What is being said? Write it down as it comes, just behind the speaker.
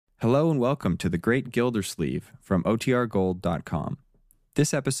Hello and welcome to The Great Gildersleeve from OTRGold.com.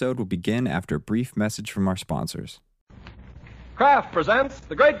 This episode will begin after a brief message from our sponsors. Kraft presents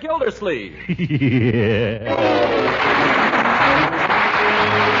The Great Gildersleeve.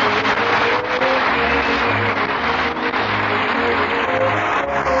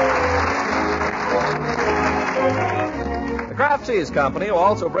 The Kraft Cheese Company will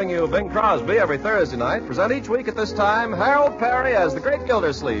also bring you Bing Crosby every Thursday night. Present each week at this time Harold Perry as The Great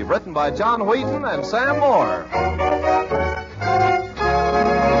Gildersleeve, written by John Wheaton and Sam Moore.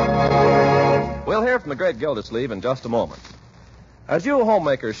 We'll hear from The Great Gildersleeve in just a moment. As you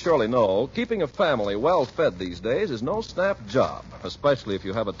homemakers surely know, keeping a family well fed these days is no snap job, especially if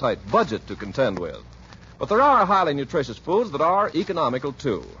you have a tight budget to contend with. But there are highly nutritious foods that are economical,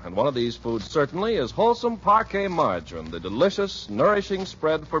 too. And one of these foods certainly is wholesome Parquet margarine, the delicious, nourishing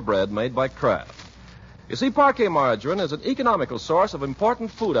spread for bread made by Kraft. You see, Parquet margarine is an economical source of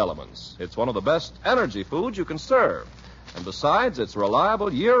important food elements. It's one of the best energy foods you can serve. And besides, it's a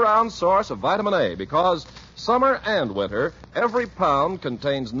reliable year-round source of vitamin A because summer and winter, every pound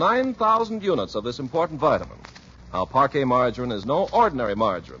contains 9,000 units of this important vitamin. Now, Parquet margarine is no ordinary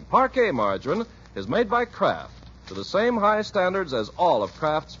margarine. Parquet margarine is made by Kraft to the same high standards as all of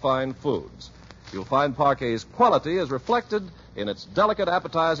Kraft's fine foods. You'll find Parquet's quality is reflected in its delicate,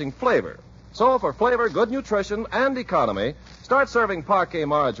 appetizing flavor. So for flavor, good nutrition, and economy, start serving Parquet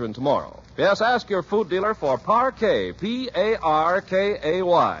margarine tomorrow. Yes, ask your food dealer for Parquet, P-A-R-K-A-Y.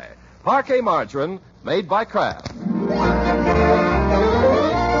 Parquet margarine made by Kraft.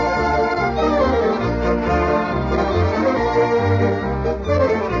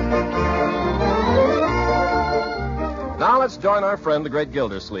 Now let's join our friend, the Great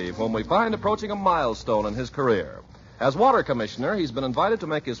Gildersleeve, whom we find approaching a milestone in his career. As water commissioner, he's been invited to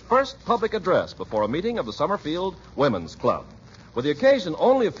make his first public address before a meeting of the Summerfield Women's Club. With the occasion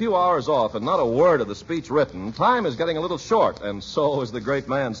only a few hours off and not a word of the speech written, time is getting a little short, and so is the great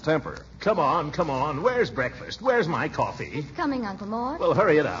man's temper. Come on. Where's breakfast? Where's my coffee? It's coming, Uncle Mort. Well,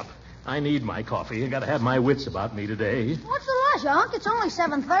 hurry it up. I need my coffee. I got to have my wits about me today. What's the rush, Unc? It's only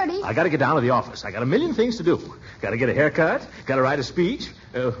 7:30. I got to get down to the office. I got a million things to do. Got to get a haircut. Got to write a speech.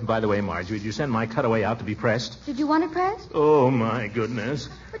 By the way, Marjorie, did you send my cutaway out to be pressed? Did you want it pressed? Oh, my goodness.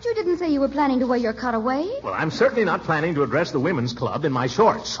 But you didn't say you were planning to wear your cutaway. Well, I'm certainly not planning to address the women's club in my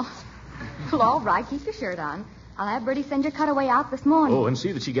shorts. Oh. Well, all right. Keep your shirt on. I'll have Bertie send your cutaway out this morning. Oh, and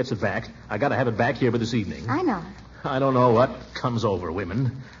see that she gets it back. I got to have it back here by this evening. I know. I don't know what comes over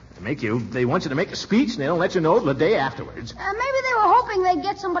women. They want you to make a speech, and they don't let you know till the day afterwards. Maybe they were hoping they'd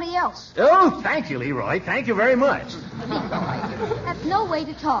get somebody else. Oh, thank you, Leroy. Thank you very much. That's no way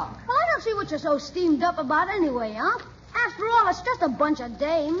to talk. Well, I don't see what you're so steamed up about anyway, Unc. After all, it's just a bunch of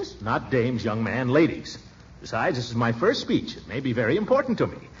dames. Not dames, young man, ladies. Besides, this is my first speech. It may be very important to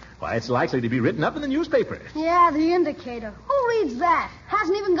me. Why, it's likely to be written up in the newspaper. Yeah, the Indicator. Who reads that?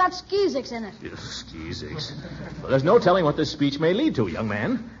 Hasn't even got skeezicks in it. Skeezicks. Well, there's no telling what this speech may lead to, young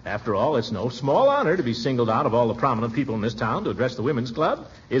man. After all, it's no small honor to be singled out of all the prominent people in this town to address the women's club.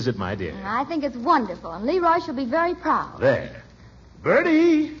 Is it, my dear? I think it's wonderful, and Leroy shall be very proud. There.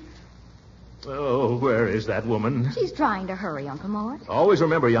 Bertie! Oh, where is that woman? She's trying to hurry, Uncle Mort. Always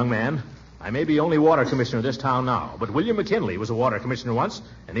remember, young man, I may be only water commissioner of this town now, but William McKinley was a water commissioner once,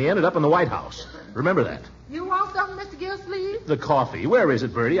 and he ended up in the White House. Remember that. You want something, Mr. Gildersleeve? The coffee. Where is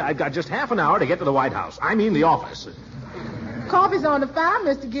it, Bertie? I've got just half an hour to get to the White House. I mean the office. Coffee's on the fire,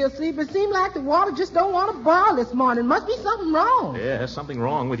 Mr. Gildersleeve, but it seems like the water just don't want to boil this morning. Must be something wrong. Yeah, there's something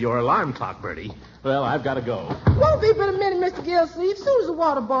wrong with your alarm clock, Bertie. Well, I've got to go. Won't be but a minute, Mr. Gildersleeve. As soon as the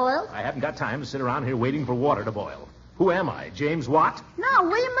water boils. I haven't got time to sit around here waiting for water to boil. Who am I, James Watt? No,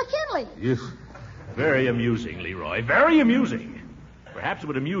 William McKinley. Very amusing, Leroy. Very amusing. Perhaps it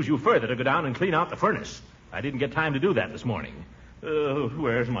would amuse you further to go down and clean out the furnace. I didn't get time to do that this morning.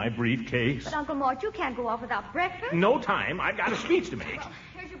 Where's my briefcase? But, Uncle Mort, you can't go off without breakfast. No time. I've got a speech to make. Well,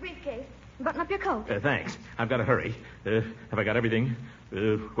 here's your briefcase. Button up your coat. Thanks. I've got to hurry. Have I got everything?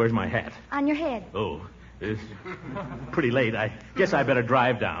 Where's my hat? On your head. Oh, pretty late. I guess I better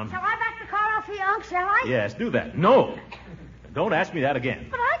drive down. Shall I back the car off here, Unc, shall I? Yes, do that. No. Don't ask me that again.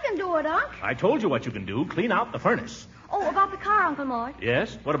 But I can do it, Unc. I told you what you can do. Clean out the furnace. Oh, about the car, Uncle Mort.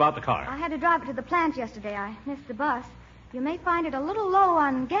 Yes? What about the car? I had to drive it to the plant yesterday. I missed the bus. You may find it a little low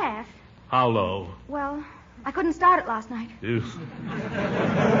on gas. How low? Well, I couldn't start it last night.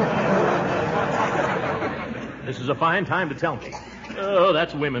 This is a fine time to tell me. Oh,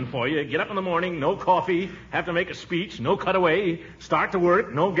 that's women for you. Get up in the morning, no coffee, have to make a speech, no cutaway, start to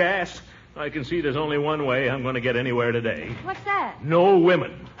work, no gas. I can see there's only one way I'm going to get anywhere today. What's that? No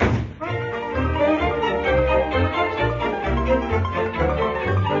women.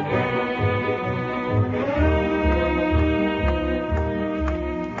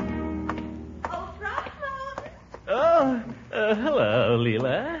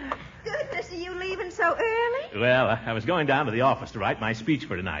 I was going down to the office to write my speech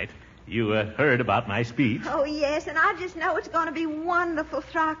for tonight. You heard about my speech. Oh, yes, and I just know it's going to be wonderful,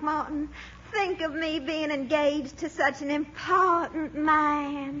 Throckmorton. Think of me being engaged to such an important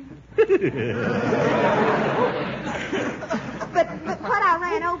man. But what I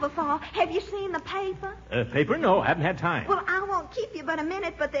ran over for, have you seen the paper? Paper? No, haven't had time. Well, I won't keep you but a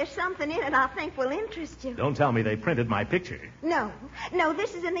minute, but there's something in it I think will interest you. Don't tell me they printed my picture. No,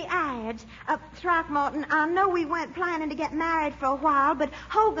 this is in the ads. Throckmorton, I know we weren't planning to get married for a while, but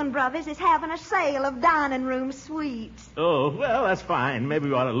Hogan Brothers is having a sale of dining room suites. Oh, well, that's fine. Maybe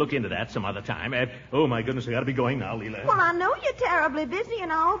we ought to look into that some other time. Oh, my goodness, I got to be going now, Leela. Well, I know you're terribly busy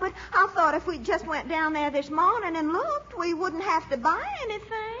and all, but I thought if we just went down there this morning and looked, we wouldn't have to buy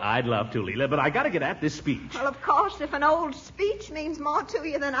anything. I'd love to, Leela, but I got to get at this speech. Well, of course, if an old speech means more to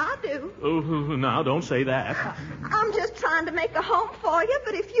you than I do. Oh, now, don't say that. I'm just trying to make a home for you,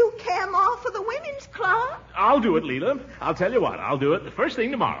 but if you care more for the women's club... I'll do it, Leela. I'll tell you what, I'll do it the first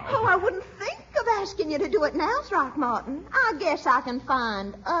thing tomorrow. Oh, I wouldn't think of asking you to do it now, Throckmorton. I guess I can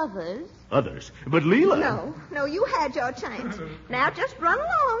find others. Others? But Leela... No, you had your chance. Now just run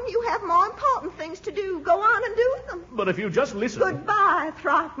along. You have more important things to do. Go on and do them. But if you just listen... Goodbye,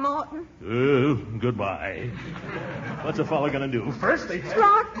 Throckmorton. Oh, goodbye. What's a fellow going to do? First they...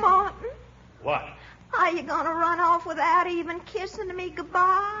 Throckmorton. What? Are you going to run off without even kissing me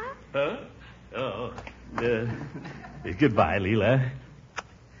goodbye? Huh? Oh, goodbye, Leela.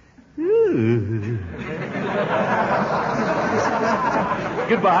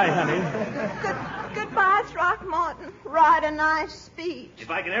 Goodbye, honey. Goodbye, Throckmorton. Write a nice speech. If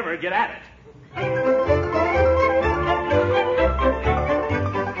I can ever get at it.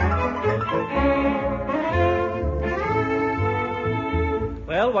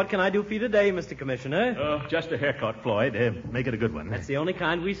 Well, what can I do for you today, Mr. Commissioner? Oh, just a haircut, Floyd. Make it a good one. That's the only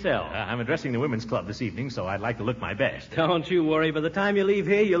kind we sell. I'm addressing the women's club this evening, so I'd like to look my best. Don't you worry. By the time you leave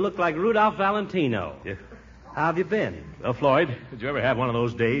here, you look like Rudolph Valentino. Yeah. How have you been? Well, Floyd, did you ever have one of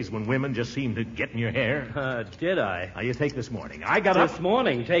those days when women just seem to get in your hair? Did I? Now, you take this morning. I got up... This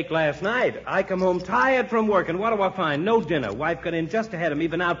morning, take last night. I come home tired from work, and what do I find? No dinner. Wife got in just ahead of me,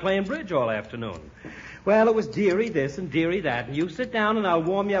 been out playing bridge all afternoon. Well, it was dearie this and dearie that, and you sit down and I'll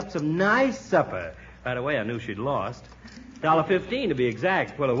warm you up some nice supper. By the way, I knew she'd lost. $1.15 to be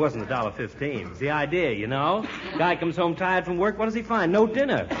exact. Well, it wasn't $1.15. It's the idea, you know. Guy comes home tired from work. What does he find? No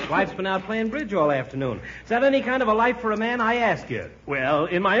dinner. Wife's been out playing bridge all afternoon. Is that any kind of a life for a man? I ask you. Well,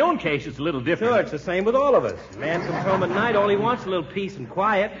 in my own case, it's a little different. Sure, it's the same with all of us. Man comes home at night, all he wants is a little peace and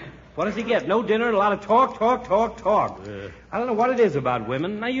quiet. What does he get? No dinner and a lot of talk. I don't know what it is about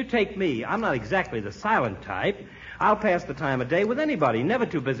women. Now, you take me. I'm not exactly the silent type. I'll pass the time of day with anybody. Never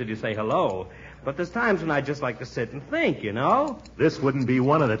too busy to say hello. But there's times when I just like to sit and think, you know? This wouldn't be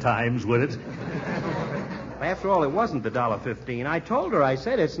one of the times, would it? After all, it wasn't the $1.15. I told her, I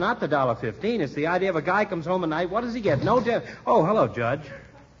said, it's not the $1.15. It's the idea of a guy comes home at night. What does he get? No dinner. Oh, hello, Judge.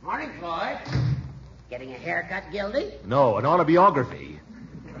 Morning, Floyd. Getting a haircut, Gildy? No, an autobiography.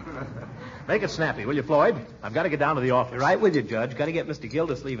 Make it snappy, will you, Floyd? I've got to get down to the office. Right with you, Judge. Got to get Mr.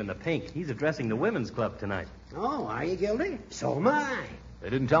 Gildersleeve in the pink. He's addressing the women's club tonight. Oh, are you, Gildy? So am I. They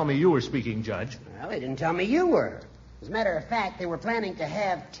didn't tell me you were speaking, Judge. Well, they didn't tell me you were. As a matter of fact, they were planning to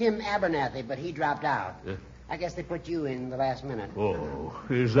have Tim Abernathy, but he dropped out. I guess they put you in the last minute. Oh,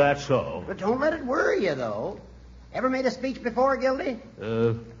 is that so? But don't let it worry you, though. Ever made a speech before, Gildy?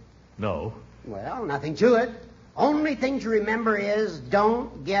 No. Well, nothing to it. Only thing to remember is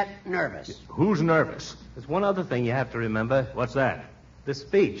don't get nervous. Who's nervous? There's one other thing you have to remember. What's that? The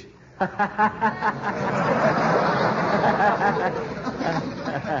speech.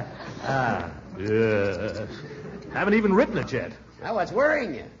 Yes. Haven't even written it yet. Well, what's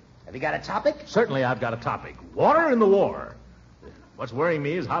worrying you? Have you got a topic? Certainly I've got a topic. Water in the war. What's worrying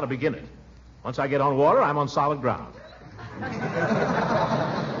me is how to begin it. Once I get on water, I'm on solid ground.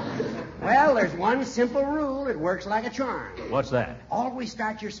 Well, there's one simple rule. It works like a charm. What's that? Always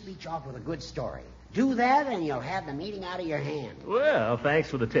start your speech off with a good story. Do that, and you'll have the meeting out of your hand. Well, thanks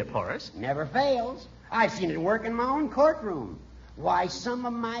for the tip, Horace. Never fails. I've seen it work in my own courtroom. Why, some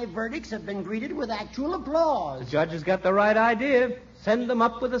of my verdicts have been greeted with actual applause. The judge has got the right idea. Send them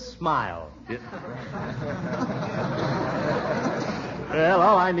up with a smile. Well,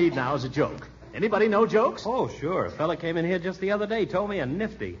 all I need now is a joke. Anybody know jokes? Oh, sure. A fella came in here just the other day, told me a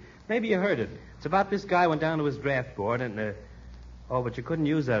nifty. Maybe you heard it. It's about this guy went down to his draft board and, Oh, but you couldn't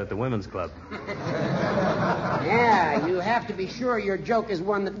use that at the women's club. Yeah, you have to be sure your joke is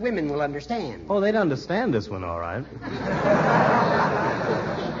one that women will understand. Oh, they'd understand this one, all right.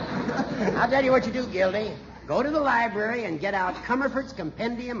 I'll tell you what you do, Gildy. Go to the library and get out Comerford's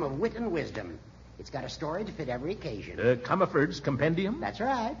Compendium of Wit and Wisdom. It's got a story to fit every occasion. Comerford's Compendium? That's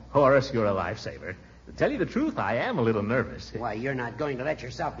right. Horace, you're a lifesaver. To tell you the truth, I am a little nervous. Why, you're not going to let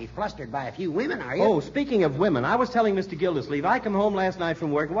yourself be flustered by a few women, are you? Oh, speaking of women, I was telling Mr. Gildersleeve, I come home last night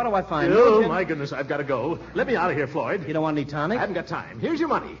from work, and what do I find? Oh, my goodness, I've got to go. Let me out of here, Floyd. You don't want any tonic? I haven't got time. Here's your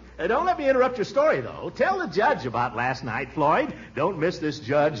money. Don't let me interrupt your story, though. Tell the judge about last night, Floyd. Don't miss this,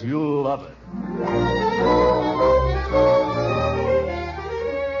 Judge. You'll love it.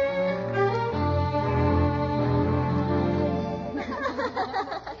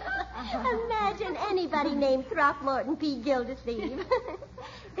 Imagine anybody named Throckmorton P. Gildersleeve.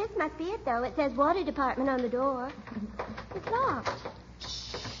 This must be it, though. It says water department on the door. It's locked.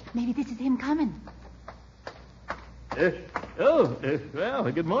 Maybe this is him coming. Well,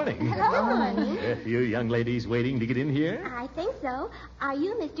 good morning. Hello, honey. You young ladies waiting to get in here? I think so. Are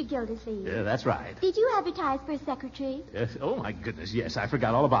you Mr. Gildersleeve? That's right. Did you advertise for a secretary? Oh, my goodness, yes, I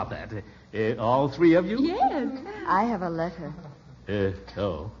forgot all about that. All three of you? Yes. I have a letter.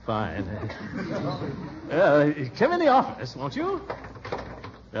 Fine. Come in the office, won't you?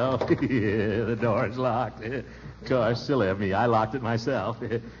 Oh, the door's locked. Of course, silly of me. I locked it myself.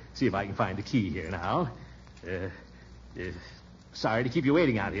 See if I can find the key here now. Sorry to keep you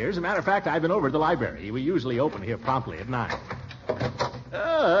waiting out here. As a matter of fact, I've been over at the library. We usually open here promptly at 9.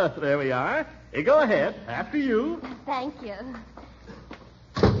 There we are. Go ahead. After you. Thank you.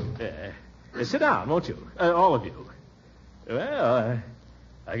 Sit down, won't you? All of you. Well,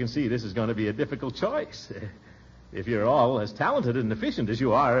 I can see this is going to be a difficult choice. If you're all as talented and efficient as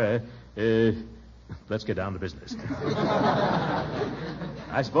you are, let's get down to business.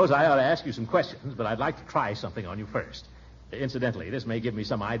 I suppose I ought to ask you some questions, but I'd like to try something on you first. Incidentally, this may give me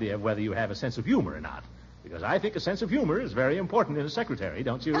some idea of whether you have a sense of humor or not. Because I think a sense of humor is very important in a secretary,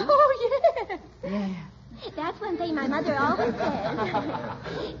 don't you? Oh, yes. Yeah. That's one thing my mother always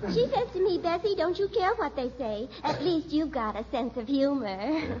says. She says to me, Bessie, don't you care what they say. At least you've got a sense of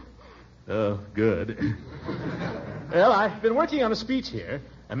humor. Oh, good. Well, I've been working on a speech here.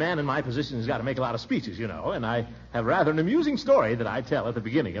 A man in my position has got to make a lot of speeches, you know, and I have rather an amusing story that I tell at the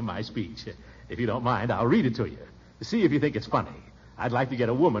beginning of my speech. If you don't mind, I'll read it to you. See if you think it's funny. I'd like to get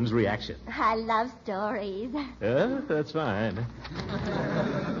a woman's reaction. I love stories. That's fine.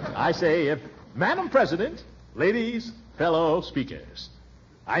 I say, Madam President, ladies, fellow speakers,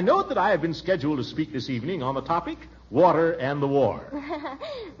 I note that I have been scheduled to speak this evening on the topic, water and the war.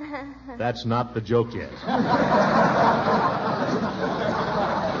 That's not the joke yet.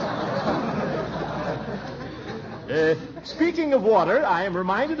 Speaking of water, I am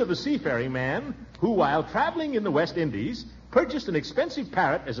reminded of a seafaring man who, while traveling in the West Indies, purchased an expensive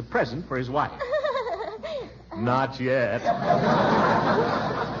parrot as a present for his wife. Not yet.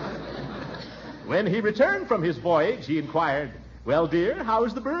 When he returned from his voyage, he inquired, "Well, dear, how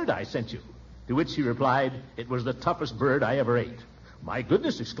is the bird I sent you?" To which she replied, "It was the toughest bird I ever ate." "My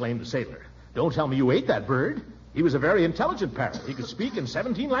goodness," exclaimed the sailor. "Don't tell me you ate that bird. He was a very intelligent parrot. He could speak in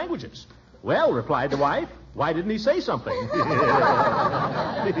 17 languages. "Well," replied the wife, "why didn't he say something?"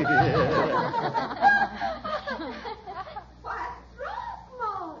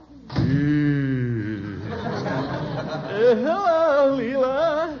 Hello,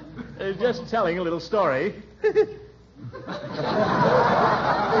 Leela. Just telling a little story. I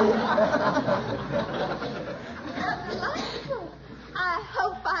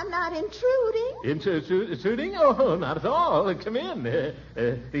hope I'm not intruding. Intruding? Oh, not at all. Come in.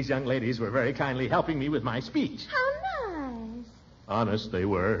 These young ladies were very kindly helping me with my speech. How nice. Honest, they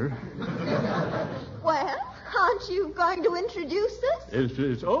were. Well, aren't you going to introduce us?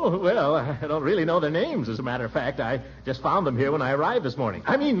 Oh, well, I don't really know their names, as a matter of fact. I just found them here when I arrived this morning.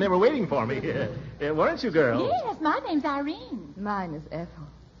 I mean, they were waiting for me. Weren't you, girls? Yes, my name's Irene. Mine is Ethel.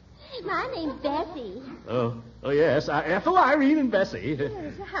 My name's Bessie. Oh, yes. Ethel, Irene, and Bessie.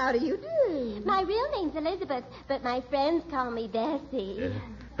 Yes, how do you do? My real name's Elizabeth, but my friends call me Bessie.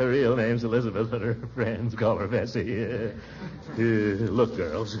 Her real name's Elizabeth, but her friends call her Bessie. Look,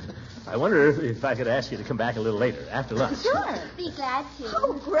 girls, I wonder if I could ask you to come back a little later, after lunch. Sure. Be glad to.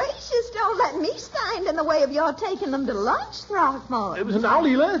 Oh, gracious, don't let me stand in the way of your taking them to lunch, Throckmorton. Now,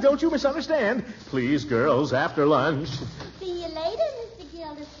 Leela, don't you misunderstand. Please, girls, after lunch. See you later, Mr.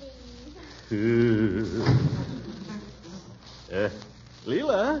 Gildersleeve.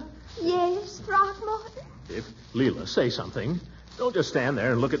 Leela? Yes, Throckmorton? Leela, say something. Don't just stand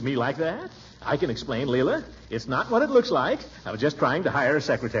there and look at me like that. I can explain, Leela. It's not what it looks like. I was just trying to hire a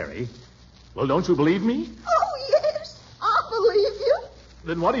secretary. Well, don't you believe me? Oh, yes, I believe you.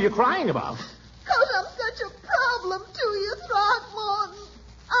 Then what are you crying about? 'Cause I'm such a problem to you, Throckmorton.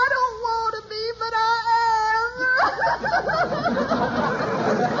 I don't want to be, but I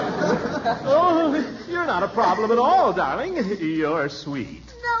am. Oh, you're not a problem at all, darling. You're sweet.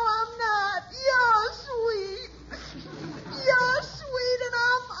 No, I'm not. You're sweet. You're sweet, and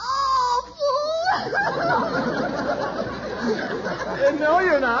I'm awful. No,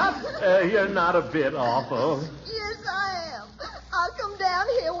 you're not. You're not a bit awful. Yes, I am. I'll come down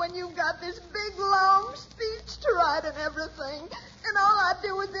here when you've got this big, long speech to write and everything. And all I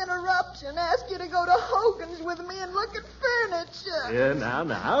do is interrupt you and ask you to go to Hogan's with me and look at furniture. Yeah,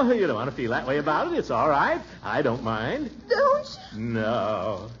 now. You don't want to feel that way about it. It's all right. I don't mind. Don't you?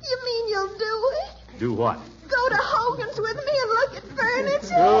 No. You mean you'll do it? Do what? Go to Hogan's with me and look at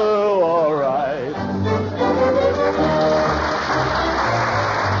furniture? Oh, all right.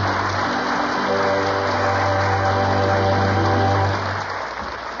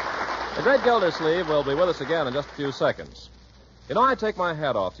 The great Gildersleeve will be with us again in just a few seconds. You know, I take my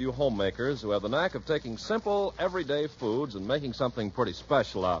hat off to you homemakers who have the knack of taking simple, everyday foods and making something pretty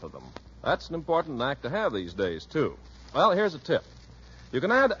special out of them. That's an important knack to have these days, too. Well, here's a tip. You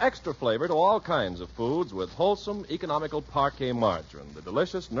can add extra flavor to all kinds of foods with wholesome, economical parquet margarine, the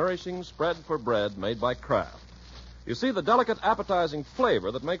delicious, nourishing spread for bread made by Kraft. You see, the delicate, appetizing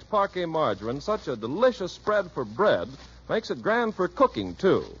flavor that makes parquet margarine such a delicious spread for bread makes it grand for cooking,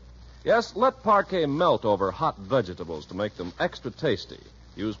 too. Yes, let parquet melt over hot vegetables to make them extra tasty.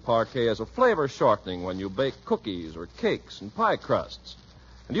 Use parquet as a flavor shortening when you bake cookies or cakes and pie crusts.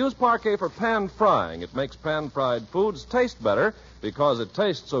 And use parquet for pan frying. It makes pan-fried foods taste better because it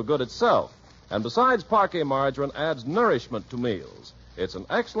tastes so good itself. And besides, parquet margarine adds nourishment to meals. It's an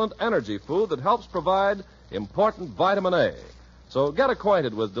excellent energy food that helps provide important vitamin A. So get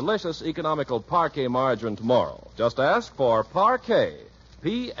acquainted with delicious, economical parquet margarine tomorrow. Just ask for Parquet.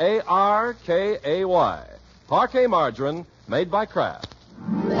 Parkay. Parquet margarine made by Kraft.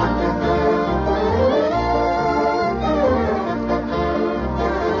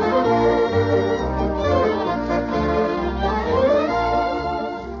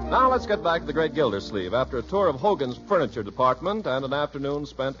 Now let's get back to the great Gildersleeve. After a tour of Hogan's furniture department and an afternoon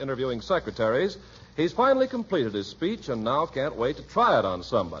spent interviewing secretaries, he's finally completed his speech and now can't wait to try it on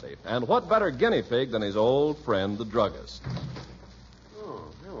somebody. And what better guinea pig than his old friend, the druggist?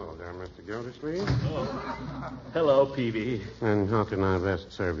 Mr. Gildersleeve. Oh. Hello, Peavy. And how can I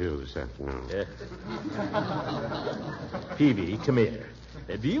best serve you this afternoon? Peavy, come here.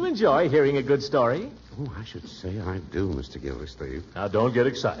 Do you enjoy hearing a good story? Oh, I should say I do, Mr. Gildersleeve. Now, don't get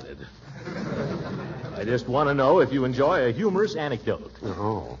excited. I just want to know if you enjoy a humorous anecdote.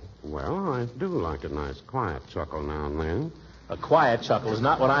 Oh, well, I do like a nice quiet chuckle now and then. A quiet chuckle is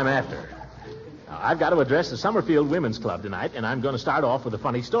not what I'm after. Now, I've got to address the Summerfield Women's Club tonight, and I'm going to start off with a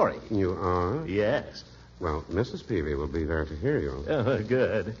funny story. You are? Yes. Well, Mrs. Peavy will be there to hear you. Oh,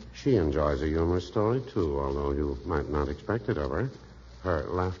 good. She enjoys a humorous story, too, although you might not expect it of her. Her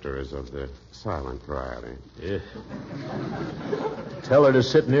laughter is of the silent variety. Yeah. Tell her to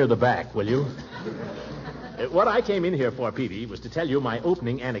sit near the back, will you? What I came in here for, Peavy, was to tell you my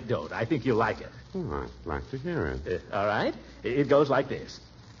opening anecdote. I think you'll like it. Oh, I'd like to hear it. All right. It goes like this.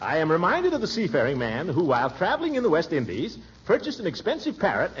 I am reminded of the seafaring man who, while traveling in the West Indies, purchased an expensive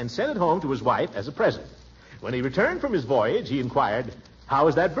parrot and sent it home to his wife as a present. When he returned from his voyage, he inquired, "How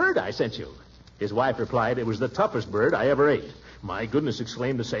is that bird I sent you?" His wife replied, "It was the toughest bird I ever ate." "My goodness,"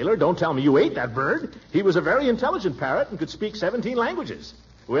 exclaimed the sailor, "don't tell me you ate that bird. He was a very intelligent parrot and could speak 17 languages.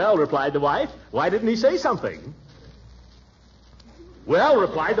 "Well," replied the wife, "why didn't he say something?" "Well,"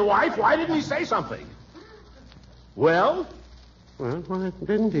 replied the wife, "why didn't he say something?" "Well?" Well, why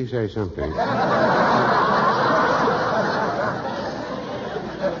didn't he say something?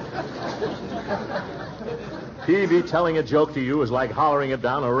 Peavy, telling a joke to you is like hollering it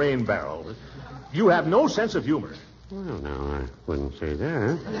down a rain barrel. You have no sense of humor. Well, no, I wouldn't say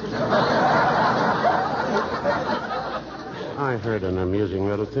that. I heard an amusing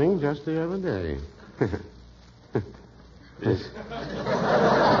little thing just the other day.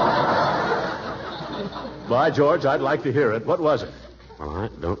 By George, I'd like to hear it. What was it? Well, I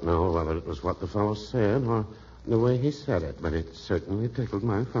don't know whether it was what the fellow said or the way he said it, but it certainly tickled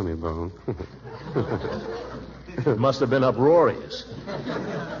my funny bone. It must have been uproarious.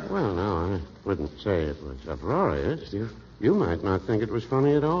 Well, no, I wouldn't say it was uproarious. You might not think it was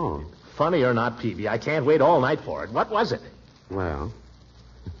funny at all. Funny or not, Peavy, I can't wait all night for it. What was it? Well,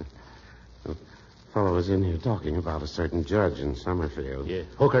 the fellow was in here talking about a certain judge in Summerfield. Yeah.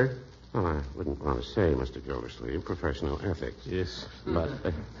 Hooker? Well, I wouldn't want to say, Mr. Gildersleeve, professional ethics. Yes. But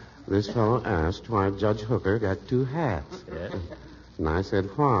this fellow asked why Judge Hooker got two hats. Yeah. And I said,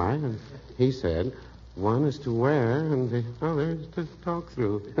 why? And he said, one is to wear and the other is to talk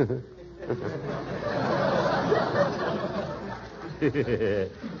through.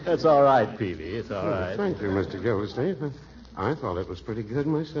 That's all right, Peavy. It's all right. Thank you, Mr. Gildersleeve. I thought it was pretty good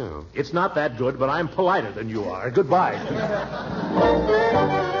myself. It's not that good, but I'm politer than you are. Goodbye.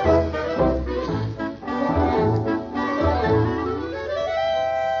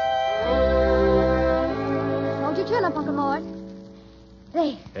 Hold your chin up, Uncle Mort.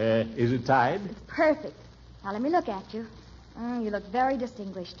 There. Is it tied? Perfect. Now, let me look at you. You look very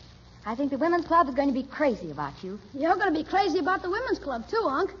distinguished. I think the women's club is going to be crazy about you. You're going to be crazy about the women's club, too,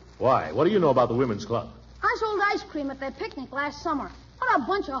 Unc. Why? What do you know about the women's club? I sold ice cream at their picnic last summer. What a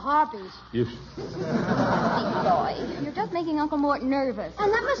bunch of harpies. You... Boy, you're just making Uncle Mort nervous.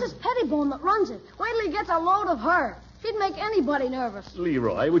 And that Mrs. Pettibone that runs it. Wait till he gets a load of her. She'd make anybody nervous.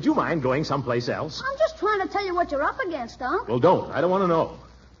 Leroy, would you mind going someplace else? I'm just trying to tell you what you're up against, Unc. Well, don't. I don't want to know.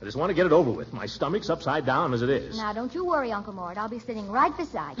 I just want to get it over with. My stomach's upside down as it is. Now, don't you worry, Uncle Mort. I'll be sitting right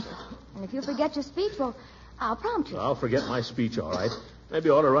beside you. And if you forget your speech, well, I'll prompt you. I'll forget my speech, all right. Maybe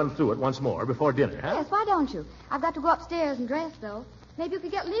I ought to run through it once more before dinner, huh? Yes, why don't you? I've got to go upstairs and dress, though. Maybe you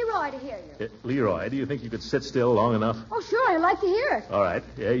could get Leroy to hear you. Leroy, do you think you could sit still long enough? Oh, sure. I'd like to hear it. All right.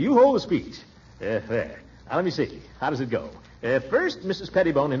 You hold the speech. There. Now, let me see. How does it go? First, Mrs.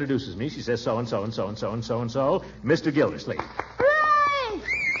 Pettibone introduces me. She says so-and-so and so-and-so and so-and-so. Mr. Gildersleeve. Hooray!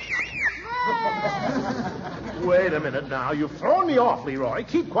 Wait a minute now. You've thrown me off, Leroy.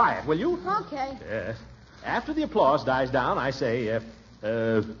 Keep quiet, will you? Okay. After the applause dies down, I say,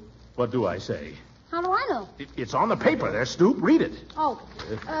 what do I say? How do I know? It's on the paper there, Stoop. Read it. Oh,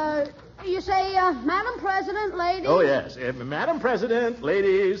 you say, Madam President, ladies? Oh, yes. Madam President,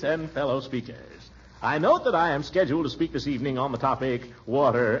 ladies, and fellow speakers. I note that I am scheduled to speak this evening on the topic,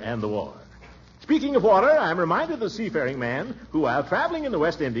 water and the war. Speaking of water, I am reminded of the seafaring man who, while traveling in the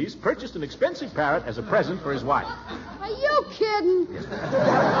West Indies, purchased an expensive parrot as a present for his wife. Are you kidding?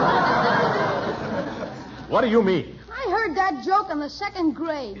 What do you mean? I heard that joke in the second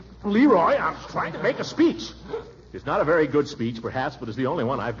grade. Leroy, I'm trying to make a speech. It's not a very good speech, perhaps, but it's the only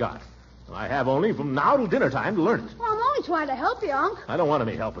one I've got. I have only from now till dinner time to learn it. Well, I'm only trying to help you, Unc. I don't want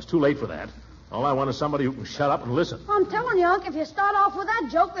any help. It's too late for that. All I want is somebody who can shut up and listen. I'm telling you, Unc, if you start off with that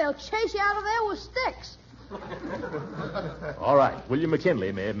joke, they'll chase you out of there with sticks. All right. William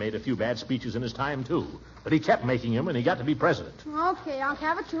McKinley may have made a few bad speeches in his time, too. But he kept making them, and he got to be president. Okay, Unc,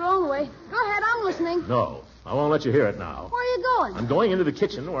 have it your own way. Go ahead, I'm listening. No, I won't let you hear it now. Where are you going? I'm going into the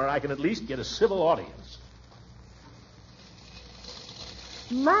kitchen where I can at least get a civil audience.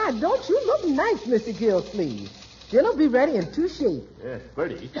 My, don't you look nice, Mr. Gildersleeve. Dinner'll be ready in 2 shapes.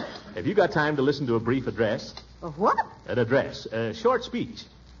 Bertie, have you got time to listen to a brief address? A what? An address. A short speech.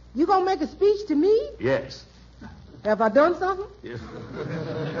 You gonna make a speech to me? Yes. Have I done something?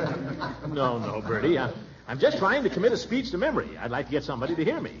 No, Bertie. I'm just trying to commit a speech to memory. I'd like to get somebody to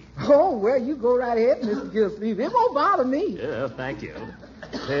hear me. Oh, well, you go right ahead, Mr. Gildersleeve. It won't bother me. Thank you.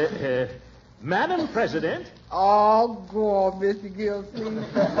 Madam President. Oh, go on, Mr. Gildersleeve.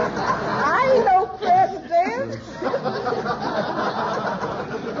 I ain't no president.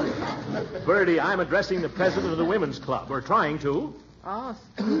 Bertie, I'm addressing the president of the Women's Club. We're trying to. Oh,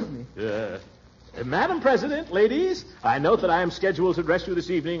 excuse me. Madam President, ladies, I note that I am scheduled to address you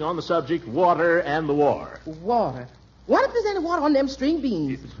this evening on the subject water and the war. Water? What if there's any water on them string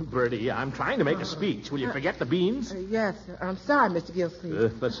beans? Bertie, I'm trying to make a speech. Will you forget the beans? Yes, sir. I'm sorry, Mr.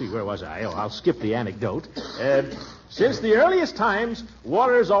 Gildersleeve. Let's see, where was I? Oh, I'll skip the anecdote. Since the earliest times,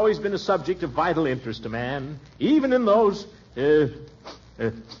 water has always been a subject of vital interest to man, even in those...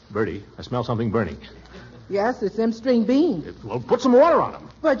 Bertie, I smell something burning. Yes, it's them string beans. Well, put some water on them.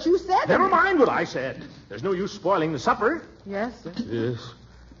 But you said... Never mind what I said. There's no use spoiling the supper. Yes, sir. Yes.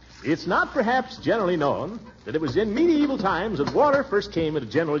 It's not perhaps generally known that it was in medieval times that water first came into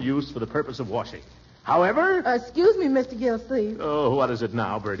general use for the purpose of washing. However... excuse me, Mr. Gildersleeve. Oh, what is it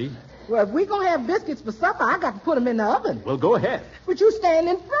now, Bertie? Well, if we're going to have biscuits for supper, I got to put them in the oven. Well, go ahead. But you stand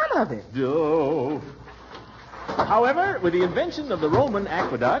in front of it. Oh. However, with the invention of the Roman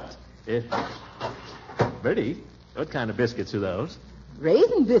aqueduct... Bertie, what kind of biscuits are those?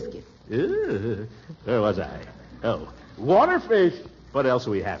 Raisin biscuits. Where was I? Oh, water, fish. What else are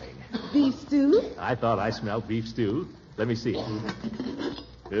we having? Beef stew. I thought I smelled beef stew. Let me see.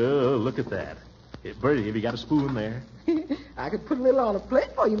 Oh, look at that. Bertie, have you got a spoon there? I could put a little on a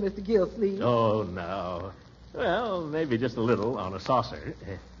plate for you, Mr. Gildersleeve. Oh, no. Well, maybe just a little on a saucer.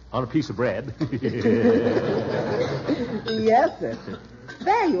 On a piece of bread. Yes, sir.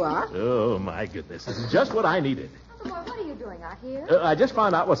 There you are. Oh, my goodness. This is just what I needed. Uncle Mort, what are you doing out here? I just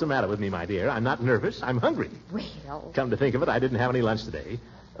found out what's the matter with me, my dear. I'm not nervous. I'm hungry. Well... Come to think of it, I didn't have any lunch today.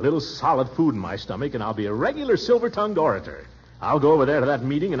 A little solid food in my stomach, and I'll be a regular silver-tongued orator. I'll go over there to that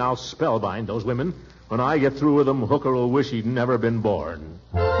meeting, and I'll spellbind those women. When I get through with him, Hooker will wish he'd never been born.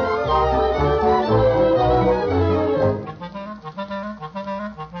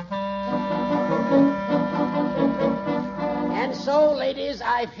 And so, ladies,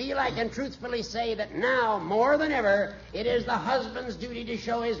 I feel I can truthfully say that now, more than ever, it is the husband's duty to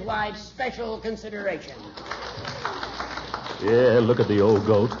show his wife special consideration. Yeah, look at the old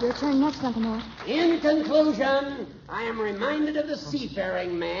goat. Your turn next, Uncle Mort. In conclusion, I am reminded of the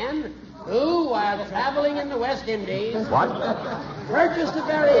seafaring man who, while traveling in the West Indies... What? ...purchased a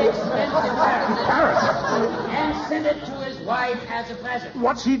very expensive parrot and sent it to his wife as a present.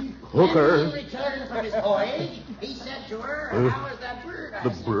 What's he... Hooker. And when he returned from his voyage, he said to her, how is that bird? The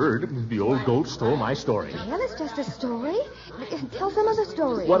bird? The old goat stole my story. Well, it's just a story. Tell some other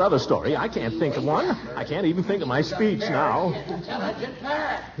story. What other story? I can't think of one. I can't even think of my speech now. Intelligent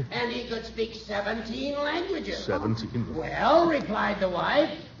parrot, and he could speak 17 languages. 17? Well, replied the wife,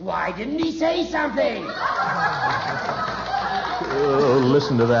 why didn't he say something? Oh,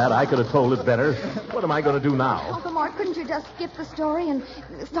 listen to that. I could have told it better. What am I going to do now? Uncle Mort, couldn't you just skip the story and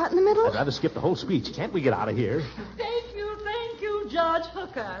start in the middle? I'd rather skip the whole speech. Can't we get out of here? Thank you, Judge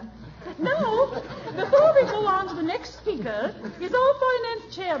Hooker. Now, before we go on to the next speaker, is our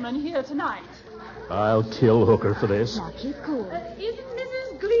finance chairman here tonight? I'll kill Hooker for this. Now, keep cool. Isn't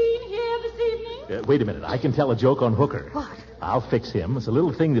Mrs. Green here this evening? Wait a minute. I can tell a joke on Hooker. What? I'll fix him. It's a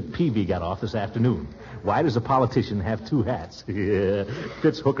little thing that Peavy got off this afternoon. Why does a politician have two hats? Yeah,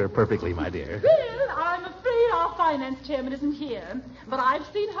 fits Hooker perfectly, my dear. Well, I'm afraid our finance chairman isn't here, but I've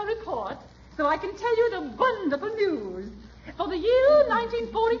seen her report, so I can tell you the wonderful news. For the year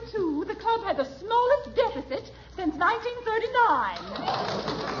 1942, the club had the smallest deficit since 1939.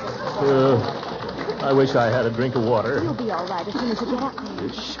 I wish I had a drink of water. You'll be all right as soon as you get up there.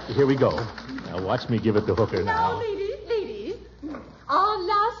 Shh, here we go. Now watch me give it to Hooker Now, now. ladies, our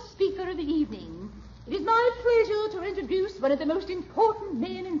last speaker of the evening. It is my pleasure to introduce one of the most important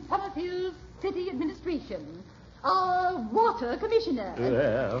men in Summerfield's city administration, our water commissioner.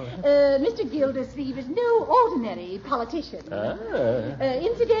 Well. Mr. Gildersleeve is no ordinary politician.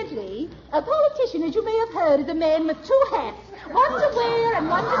 Incidentally, a politician, as you may have heard, is a man with two hats, one to wear and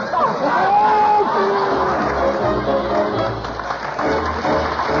one to talk.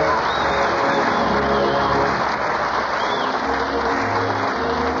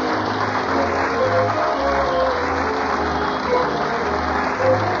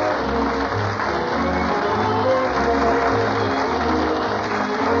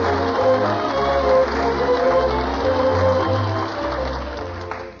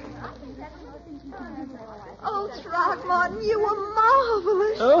 Oh, Throckmorton, you were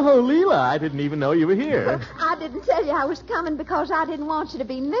marvelous. Oh, Leela, I didn't even know you were here. I didn't tell you I was coming because I didn't want you to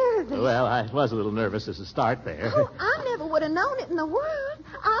be nervous. Well, I was a little nervous as a start there. Oh, I never would have known it in the world.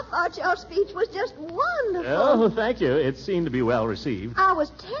 I thought your speech was just wonderful. Oh, thank you. It seemed to be well received. I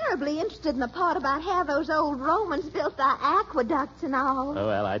was terribly interested in the part about how those old Romans built their aqueducts and all. Oh,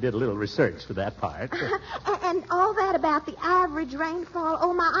 well, I did a little research for that part. And all that about the average rainfall.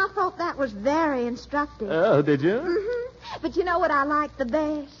 Oh, my, I thought that was very instructive. Oh, did you? Mm-hmm. But you know what I liked the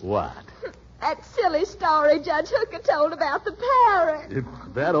best? What? That silly story Judge Hooker told about the parrot.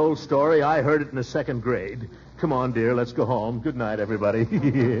 That old story, I heard it in the second grade. Come on, dear, let's go home. Good night, everybody.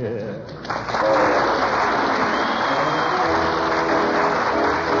 Yeah.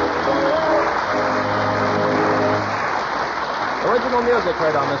 Original music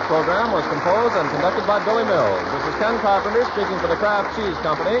heard on this program was composed and conducted by Billy Mills. This is Ken Carpenter speaking for the Kraft Cheese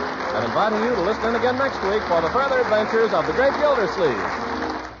Company and inviting you to listen in again next week for the further adventures of the Great Gildersleeve.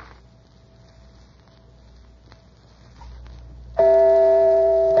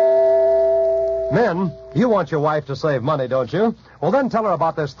 Men, you want your wife to save money, don't you? Well, then tell her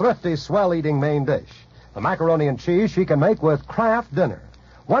about this thrifty, swell-eating main dish. The macaroni and cheese she can make with Kraft Dinner.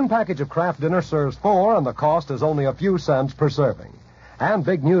 One package of Kraft Dinner serves 4, and the cost is only a few cents per serving. And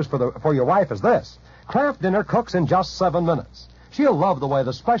big news for your wife is this. Kraft Dinner cooks in just 7 minutes. She'll love the way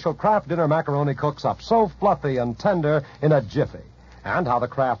the special Kraft Dinner macaroni cooks up so fluffy and tender in a jiffy. And how the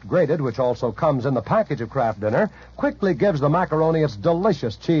Kraft Grated, which also comes in the package of Kraft Dinner, quickly gives the macaroni its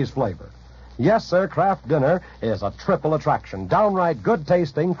delicious cheese flavor. Yes, sir, Kraft Dinner is a triple attraction. Downright good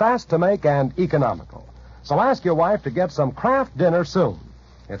tasting, fast to make, and economical. So ask your wife to get some Kraft Dinner soon.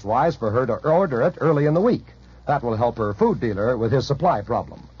 It's wise for her to order it early in the week. That will help her food dealer with his supply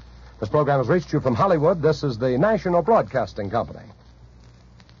problem. This program has reached you from Hollywood. This is the National Broadcasting Company.